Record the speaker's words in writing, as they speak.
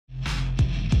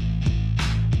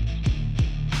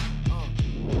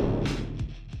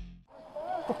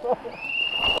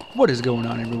What is going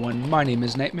on, everyone? My name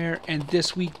is Nightmare, and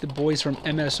this week the boys from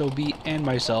MSOB and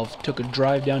myself took a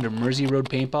drive down to Mersey Road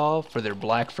Paintball for their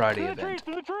Black Friday event.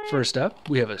 First up,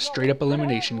 we have a straight-up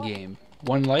elimination game.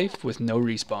 One life with no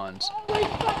respawns.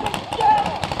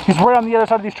 He's right on the other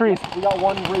side of these trees. We got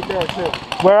one right there too.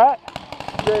 Where at?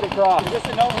 Straight across. Is this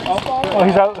a no respawn? Oh,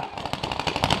 he's out.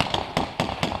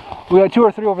 We got 2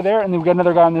 or 3 over there, and then we got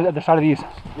another guy on the other side of these.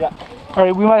 Yeah. All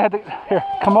right, we might have to. Here,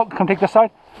 come up, come take this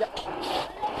side. Yeah.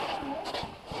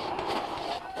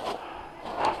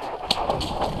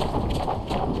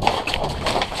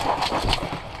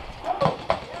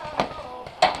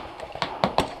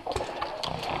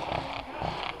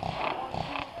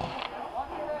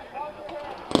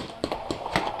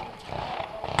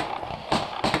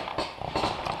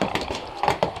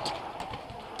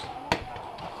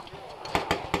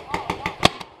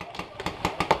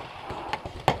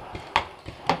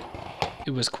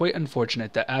 It was quite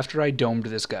unfortunate that after I domed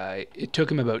this guy, it took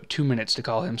him about 2 minutes to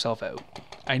call himself out.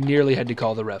 I nearly had to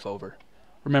call the ref over.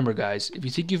 Remember guys, if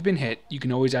you think you've been hit, you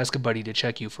can always ask a buddy to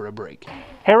check you for a break.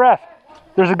 Hey ref,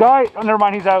 there's a guy. Oh, never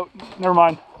mind, he's out. Never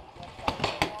mind.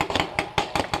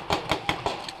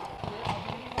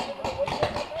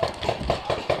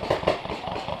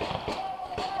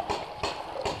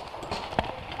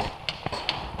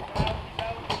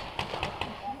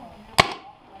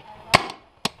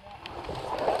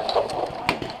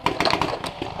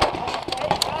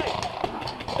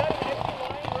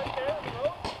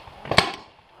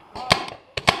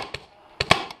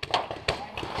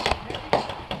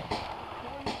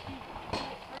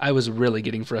 I was really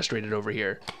getting frustrated over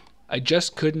here. I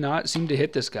just could not seem to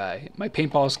hit this guy. My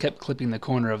paintballs kept clipping the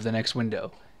corner of the next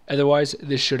window. Otherwise,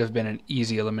 this should have been an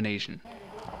easy elimination.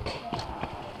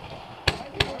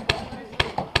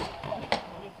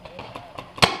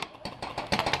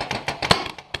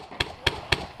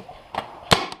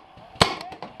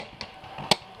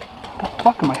 What the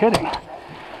fuck am I hitting?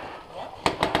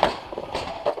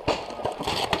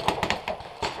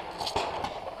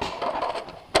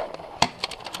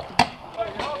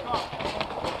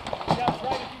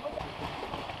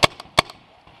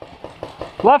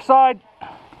 Left side.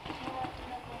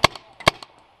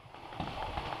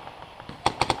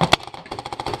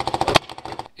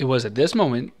 It was at this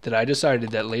moment that I decided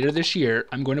that later this year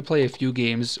I'm going to play a few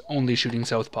games only shooting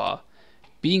southpaw.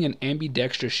 Being an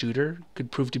ambidextrous shooter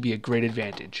could prove to be a great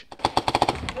advantage.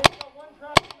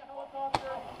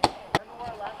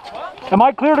 Am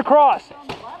I clear to cross?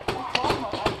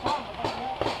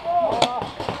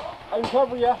 I can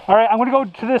cover you. All right, I'm gonna go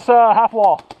to this half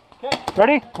wall. Okay.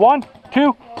 Ready? 1,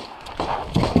 2.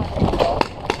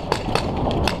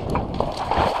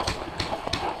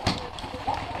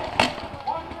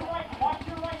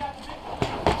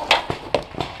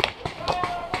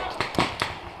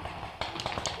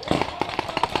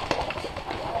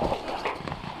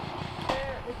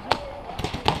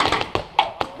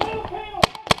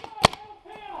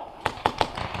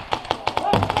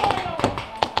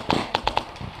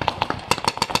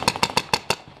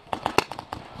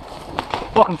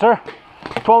 Welcome, sir.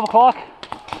 12 o'clock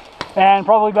and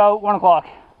probably about 1 o'clock.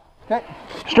 Okay.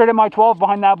 Straight at my 12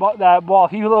 behind that wall.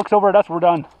 If he looks over at us, we're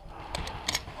done.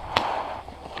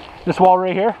 This wall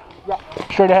right here? Yeah.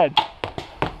 Straight ahead.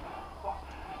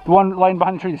 The one lying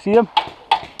behind the tree. You see him?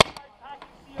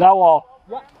 That wall.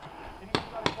 Yeah.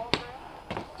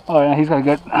 Oh yeah, he's got a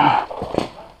good.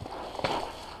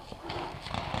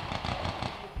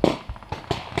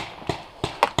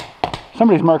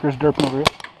 Somebody's marker's derping over here.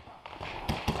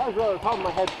 I was really on top of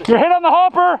my head. You're hit on the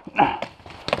hopper!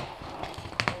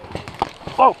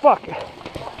 Oh, fuck. That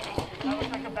looks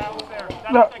like a bounce there.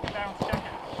 That No. looks like a bounce. Check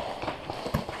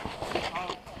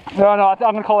it. No, I'm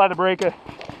going to call that a break.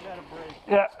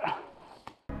 Yeah.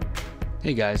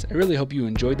 Hey guys, I really hope you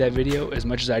enjoyed that video as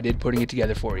much as I did putting it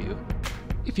together for you.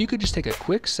 If you could just take a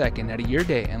quick second out of your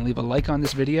day and leave a like on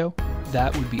this video,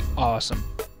 that would be awesome.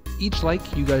 Each like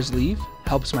you guys leave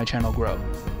helps my channel grow.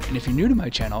 And if you're new to my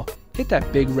channel, hit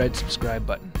that big red subscribe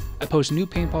button. I post new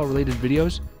paintball related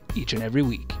videos each and every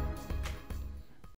week.